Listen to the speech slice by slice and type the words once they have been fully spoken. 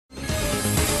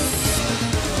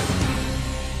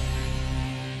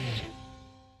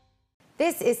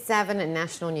This is 7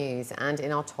 National News, and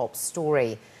in our top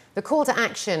story, the call to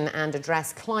action and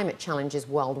address climate challenges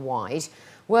worldwide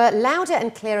were louder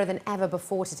and clearer than ever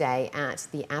before today at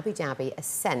the Abu Dhabi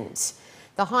Ascent.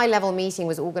 The high-level meeting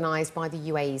was organised by the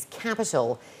UAE's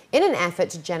capital in an effort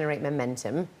to generate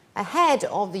momentum ahead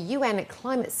of the UN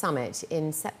Climate Summit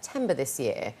in September this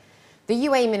year. The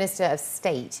UAE Minister of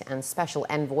State and Special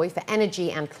Envoy for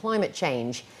Energy and Climate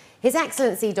Change, His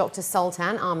Excellency Dr.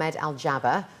 Sultan Ahmed Al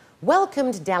Jaber,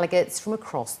 welcomed delegates from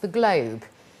across the globe.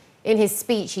 In his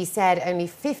speech, he said only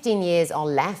 15 years are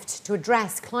left to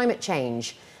address climate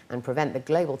change and prevent the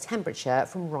global temperature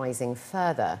from rising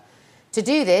further. To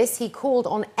do this, he called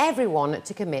on everyone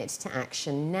to commit to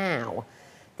action now.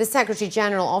 The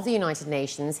Secretary-General of the United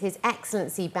Nations, His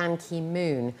Excellency Ban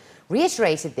Ki-moon,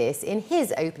 reiterated this in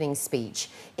his opening speech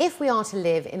if we are to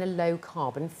live in a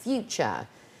low-carbon future.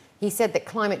 He said that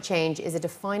climate change is a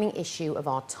defining issue of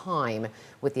our time,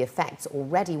 with the effects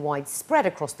already widespread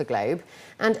across the globe,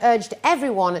 and urged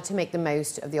everyone to make the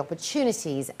most of the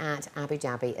opportunities at Abu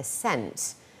Dhabi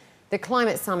Ascent. The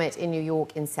climate summit in New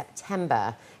York in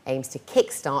September aims to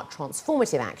kickstart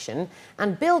transformative action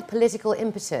and build political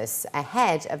impetus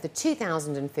ahead of the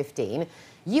 2015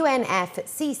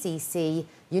 UNFCCC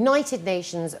United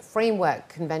Nations Framework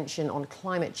Convention on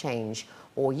Climate Change,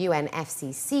 or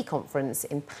UNFCCC conference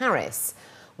in Paris,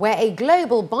 where a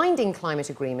global binding climate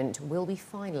agreement will be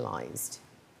finalised.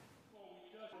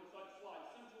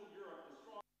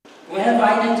 We have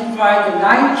identified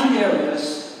 9 key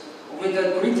areas with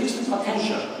the greatest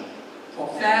potential for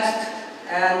fast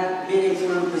and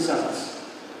meaningful results.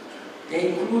 They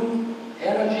include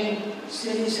energy,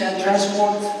 cities and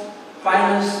transport,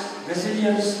 finance,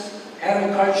 resilience,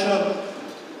 agriculture,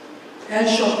 and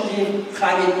short-lived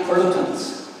climate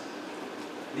pollutants.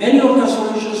 Many of the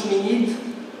solutions we need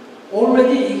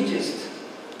already exist.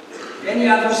 Many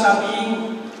others are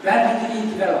being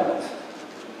rapidly developed.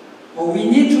 But we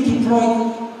need to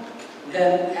deploy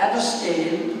them at a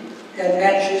scale that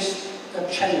matches the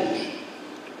challenge.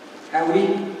 And we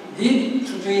need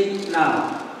to do it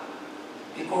now,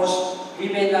 because we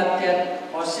may not get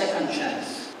a second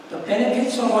chance. The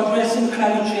benefits of addressing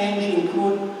climate change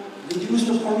include reduce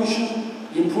the pollution,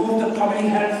 improve the public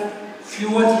health,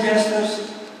 fewer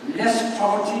disasters, less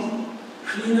poverty,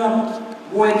 cleaner,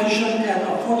 more efficient and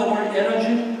affordable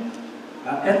energy,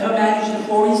 better manage the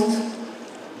forests,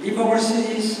 livable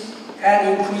cities,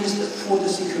 and increased food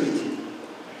security.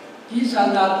 These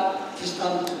are not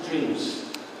distant dreams.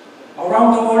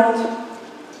 Around the world,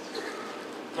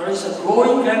 there is a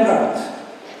growing vanguard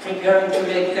preparing to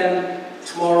make them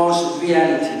tomorrow's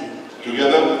reality.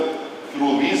 Together,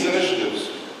 through these initiatives,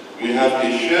 we have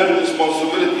a shared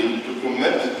responsibility to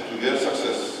commit to their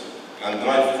success and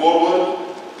drive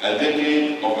forward a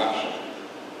decade of action.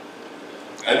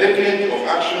 A decade of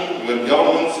action where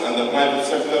governments and the private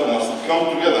sector must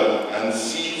come together and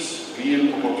seize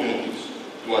real opportunities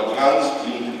to advance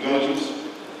clean technologies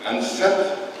and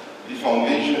set the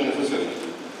foundation necessary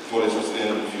for a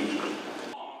sustainable future.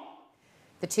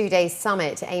 The two-day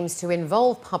summit aims to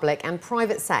involve public and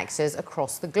private sectors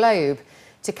across the globe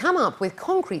to come up with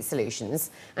concrete solutions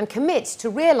and commit to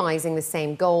realising the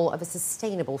same goal of a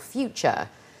sustainable future.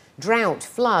 Drought,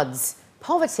 floods,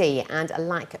 poverty and a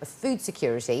lack of food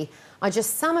security are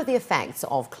just some of the effects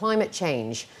of climate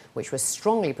change, which was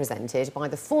strongly presented by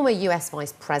the former US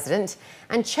Vice President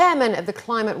and Chairman of the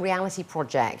Climate Reality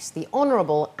Project, the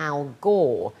Honourable Al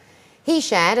Gore. He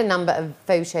shared a number of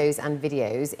photos and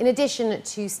videos, in addition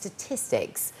to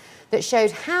statistics that showed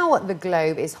how the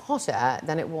globe is hotter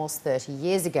than it was 30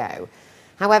 years ago.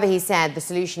 However, he said the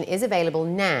solution is available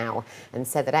now, and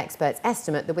said that experts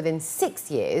estimate that within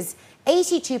 6 years,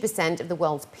 82% of the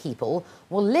world's people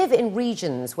will live in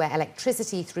regions where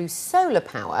electricity through solar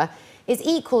power is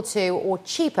equal to or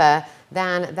cheaper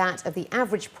than that of the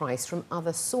average price from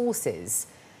other sources.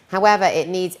 However, it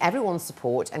needs everyone's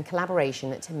support and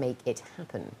collaboration to make it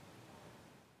happen.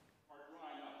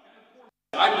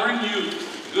 I bring you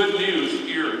good news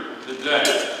here today.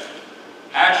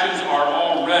 Actions are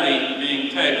already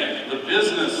being taken. The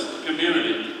business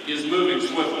community is moving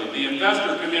swiftly. The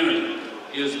investor community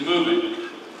is moving.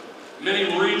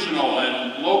 Many regional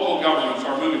and local governments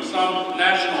are moving. Some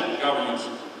national governments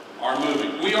are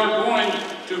moving. We are going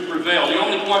to prevail. The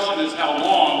only question is, how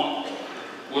long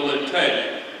will it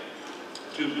take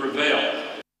to prevail?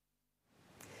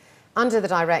 Under the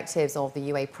directives of the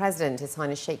UAE President, His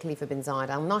Highness Sheikh Khalifa bin Zayed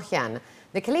Al Nahyan,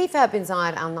 the Khalifa bin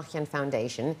Zayed Al Nahyan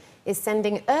Foundation is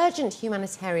sending urgent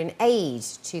humanitarian aid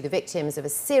to the victims of a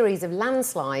series of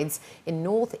landslides in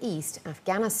northeast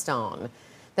Afghanistan.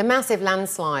 The massive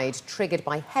landslide triggered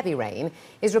by heavy rain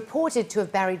is reported to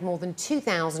have buried more than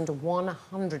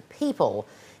 2,100 people,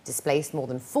 displaced more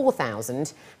than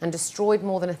 4,000 and destroyed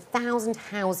more than 1,000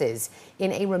 houses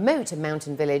in a remote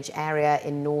mountain village area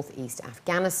in northeast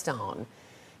Afghanistan.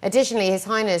 Additionally, His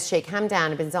Highness Sheikh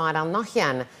Hamdan bin Zayed Al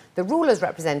Nahyan, the ruler's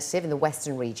representative in the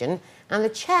western region and the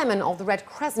chairman of the Red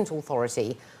Crescent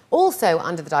Authority, also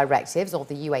under the directives of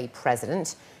the UAE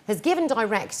president, has given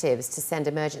directives to send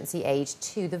emergency aid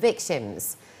to the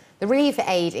victims. The relief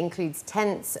aid includes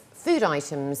tents, food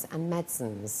items and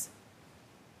medicines.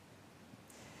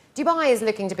 Dubai is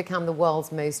looking to become the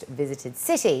world's most visited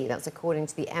city. That's according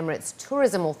to the Emirates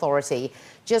Tourism Authority,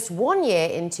 just 1 year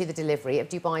into the delivery of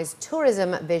Dubai's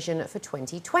tourism vision for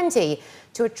 2020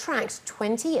 to attract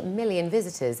 20 million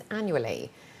visitors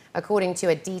annually. According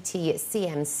to a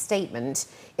DTCM statement,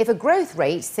 if a growth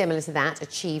rate similar to that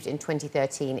achieved in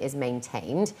 2013 is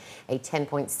maintained, a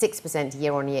 10.6%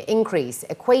 year-on-year increase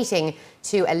equating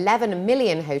to 11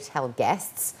 million hotel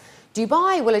guests,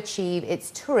 Dubai will achieve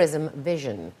its tourism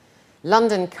vision.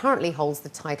 London currently holds the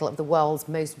title of the world's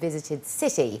most visited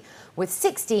city, with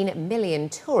 16 million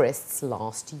tourists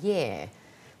last year.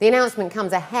 The announcement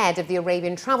comes ahead of the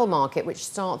Arabian travel market, which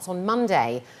starts on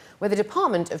Monday, where the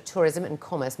Department of Tourism and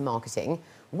Commerce Marketing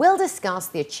will discuss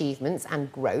the achievements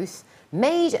and growth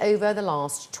made over the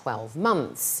last 12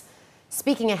 months.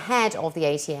 Speaking ahead of the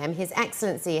ATM, His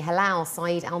Excellency Halal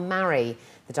Saeed Al Mari,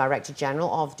 the Director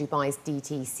General of Dubai's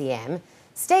DTCM,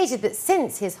 stated that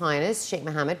since His Highness Sheikh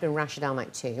Mohammed bin Rashid Al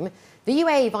Maktoum, the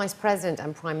UAE Vice President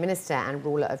and Prime Minister and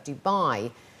ruler of Dubai,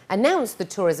 announced the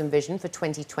tourism vision for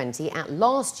 2020 at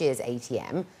last year's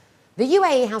ATM, the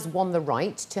UAE has won the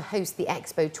right to host the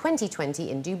Expo 2020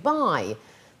 in Dubai.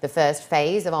 The first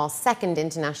phase of our second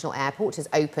international airport has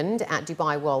opened at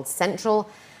Dubai World Central,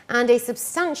 and a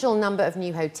substantial number of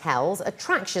new hotels,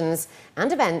 attractions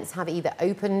and events have either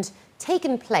opened,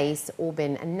 taken place or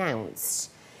been announced.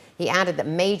 He added that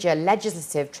major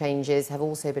legislative changes have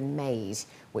also been made,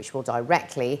 which will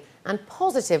directly and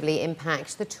positively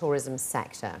impact the tourism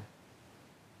sector.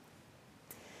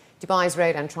 Dubai's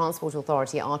Road and Transport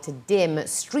Authority are to dim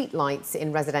street lights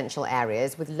in residential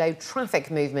areas with low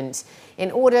traffic movement in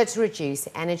order to reduce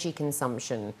energy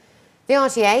consumption. The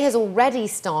RTA has already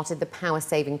started the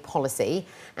power-saving policy,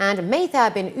 and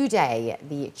Maytha bin Uday,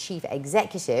 the chief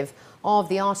executive of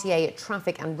the RTA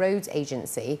Traffic and Roads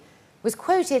Agency, was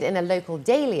quoted in a local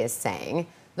daily as saying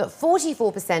that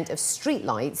 44% of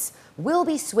streetlights will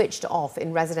be switched off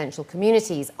in residential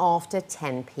communities after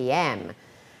 10 p.m.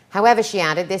 However, she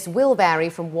added, this will vary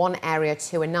from one area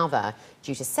to another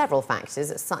due to several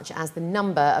factors, such as the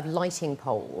number of lighting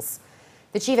poles.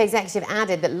 The chief executive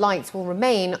added that lights will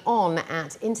remain on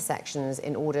at intersections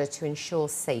in order to ensure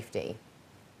safety.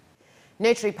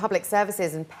 Notary public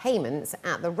services and payments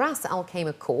at the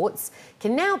RAK Courts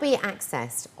can now be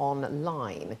accessed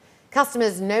online.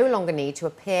 Customers no longer need to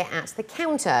appear at the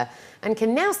counter and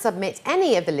can now submit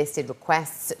any of the listed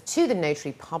requests to the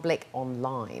notary public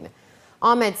online.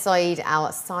 Ahmed Saeed Al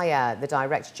Sayah, the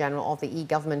Director General of the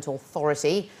E-Government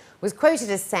Authority, was quoted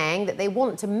as saying that they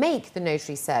want to make the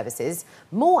notary services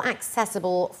more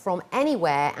accessible from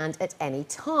anywhere and at any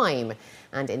time,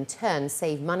 and in turn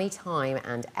save money, time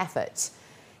and effort.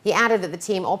 He added that the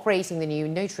team operating the new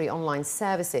notary online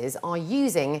services are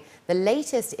using the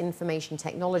latest information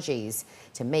technologies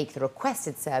to make the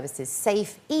requested services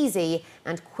safe, easy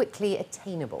and quickly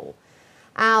attainable.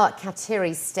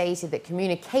 Al-Khatiri stated that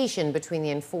communication between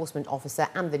the enforcement officer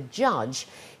and the judge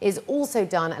is also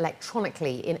done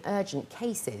electronically in urgent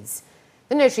cases.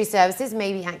 The notary services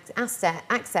may be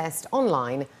accessed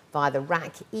online via the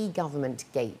RAK e-government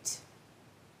gate.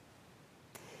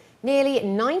 Nearly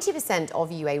 90% of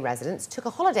UAE residents took a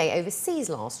holiday overseas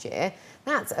last year.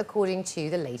 That's according to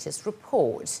the latest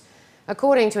report.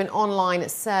 According to an online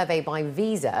survey by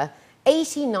Visa,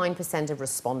 89% of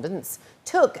respondents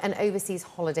took an overseas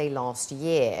holiday last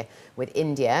year, with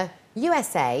India,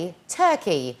 USA,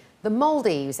 Turkey, the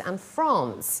Maldives and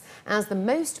France as the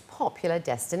most popular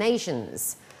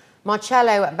destinations.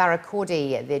 Marcello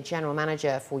Barracordi, the General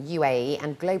Manager for UAE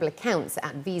and Global Accounts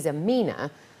at Visa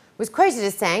MENA, was quoted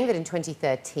as saying that in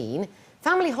 2013,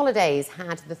 family holidays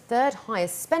had the third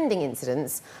highest spending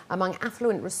incidence among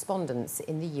affluent respondents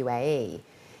in the UAE.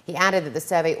 He added that the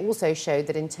survey also showed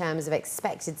that in terms of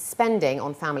expected spending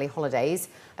on family holidays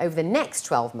over the next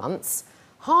 12 months,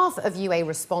 half of UAE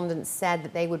respondents said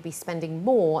that they would be spending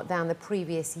more than the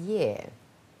previous year.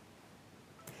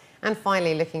 And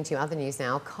finally, looking to other news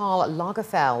now, Karl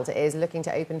Lagerfield is looking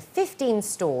to open 15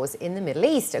 stores in the Middle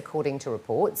East, according to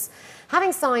reports,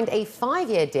 having signed a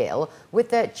 5-year deal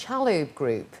with the Chalhoub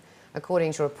Group.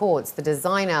 According to reports, the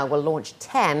designer will launch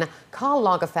 10 Karl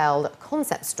Lagerfeld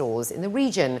concept stores in the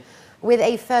region, with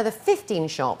a further 15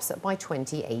 shops by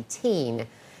 2018.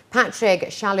 Patrick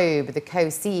Chaloub, the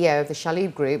co-CEO of the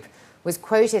Chaloub Group, was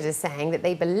quoted as saying that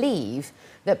they believe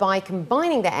that by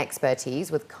combining their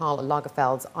expertise with Karl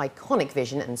Lagerfeld's iconic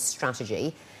vision and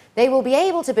strategy, they will be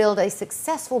able to build a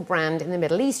successful brand in the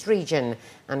Middle East region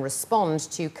and respond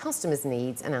to customers'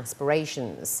 needs and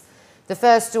aspirations. The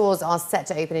first stores are set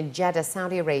to open in Jeddah,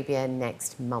 Saudi Arabia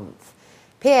next month.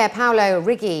 Pier Paolo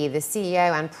Righi, the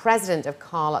CEO and president of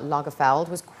Karl Lagerfeld,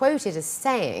 was quoted as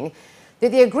saying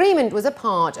that the agreement was a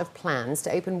part of plans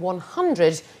to open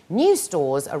 100 new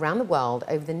stores around the world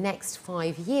over the next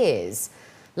 5 years.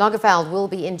 Lagerfeld will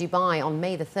be in Dubai on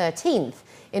May the 13th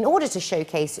in order to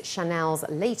showcase Chanel's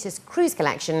latest cruise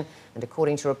collection, and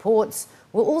according to reports,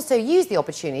 will also use the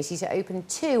opportunity to open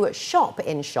 2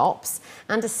 shop-in-shops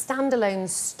and a standalone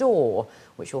store,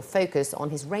 which will focus on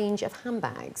his range of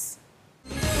handbags.